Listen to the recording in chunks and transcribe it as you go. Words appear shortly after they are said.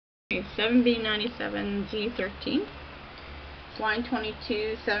7b97z13, line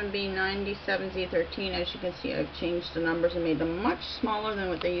 22, 7b97z13. As you can see, I've changed the numbers and made them much smaller than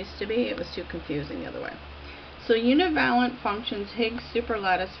what they used to be. It was too confusing the other way. So univalent functions, Higgs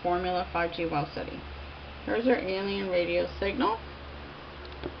superlattice formula, 5G Wow Seti. Here's our alien radio signal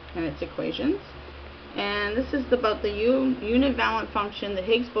and its equations. And this is about the univalent function, the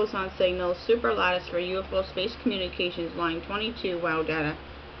Higgs boson signal, superlattice for UFO space communications, line 22, WOW data.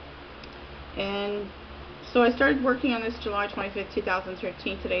 And so I started working on this July 25th,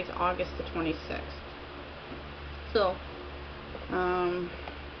 2013. Today's August the 26th. So,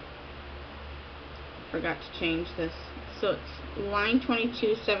 forgot to change this. So it's line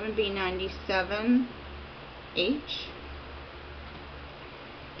 22, 7b97h.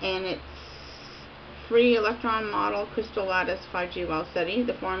 And it's free electron model crystal lattice 5G Wow Seti.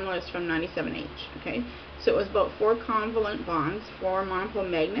 The formula is from 97H. Okay, so it was about 4 covalent bonds, 4 monopole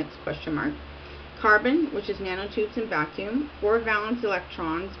magnets, question mark, carbon, which is nanotubes in vacuum, 4 valence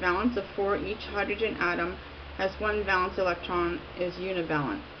electrons, valence of 4, each hydrogen atom has 1 valence electron, is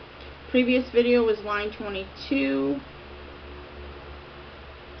univalent. Previous video was line 22,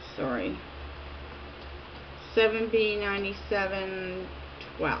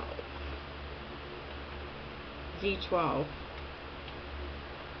 7b9712. Z12.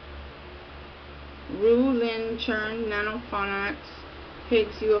 Ruey-Lin, Chern, Nanophotonics,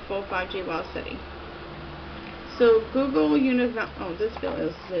 Higgs, UFO, 5G Wow Seti. So Google Univalent. Oh, this bill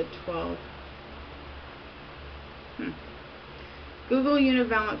is Z12. Google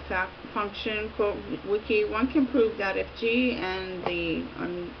Univalent function, quote, wiki. One can prove that if G and the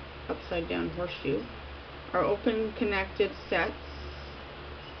upside down horseshoe are open connected sets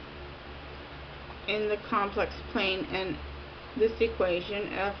in the complex plane, and this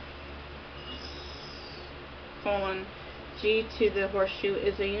equation F colon G to the horseshoe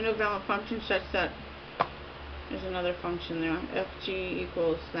is a univalent function such that there's another function there, Fg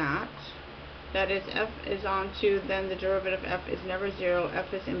equals that is F is onto, then the derivative F is never 0,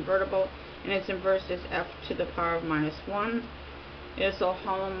 F is invertible, and its inverse is F to the power of -1. It is a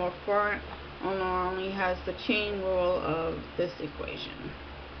holomorphic, only has the chain rule of this equation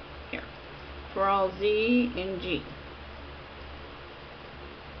here for all Z and G.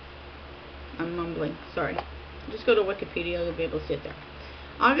 I'm mumbling, sorry. Just go to Wikipedia, you'll be able to see it there.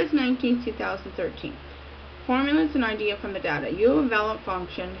 August 19, 2013. Formula is an idea from the data. Univalent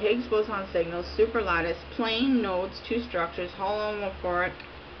function, Higgs boson signal, superlattice, plane nodes, 2 structures, holomorphic,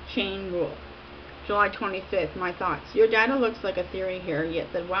 chain rule. July 25th, my thoughts. Your data looks like a theory here,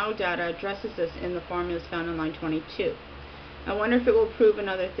 yet the WOW data addresses this in the formulas found in line 22. I wonder if it will prove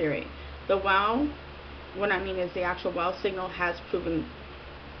another theory. The WOW, what I mean is the actual WOW signal, has proven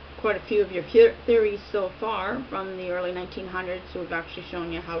quite a few of your theories so far from the early 1900s, so we've actually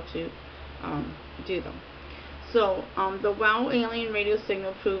shown you how to do them. So the WOW alien radio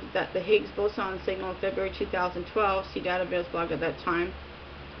signal proved that the Higgs boson signal in February 2012, see database blog at that time,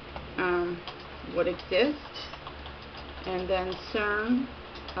 would exist, and then CERN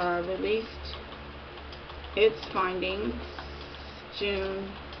released its findings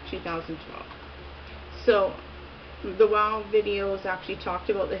June 2012. So the WOW videos actually talked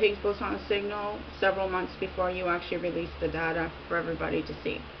about the Higgs boson signal several months before you actually released the data for everybody to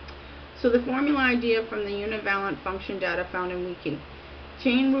see. So the formula idea from the univalent function data found in Wiki.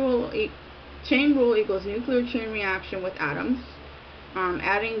 Chain rule equals nuclear chain reaction with atoms.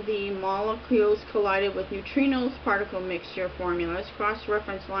 Adding the molecules collided with neutrinos particle mixture formulas.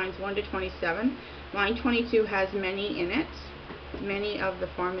 Cross-reference lines 1 to 27. Line 22 has many in it. Many of the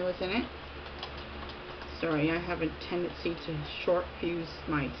formulas in it. Sorry, I have a tendency to short fuse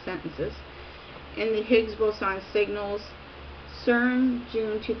my sentences. In the Higgs boson signals, CERN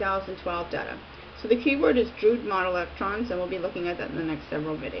June 2012 data. So the keyword is Drude model electrons, and we'll be looking at that in the next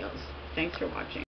several videos. Thanks for watching.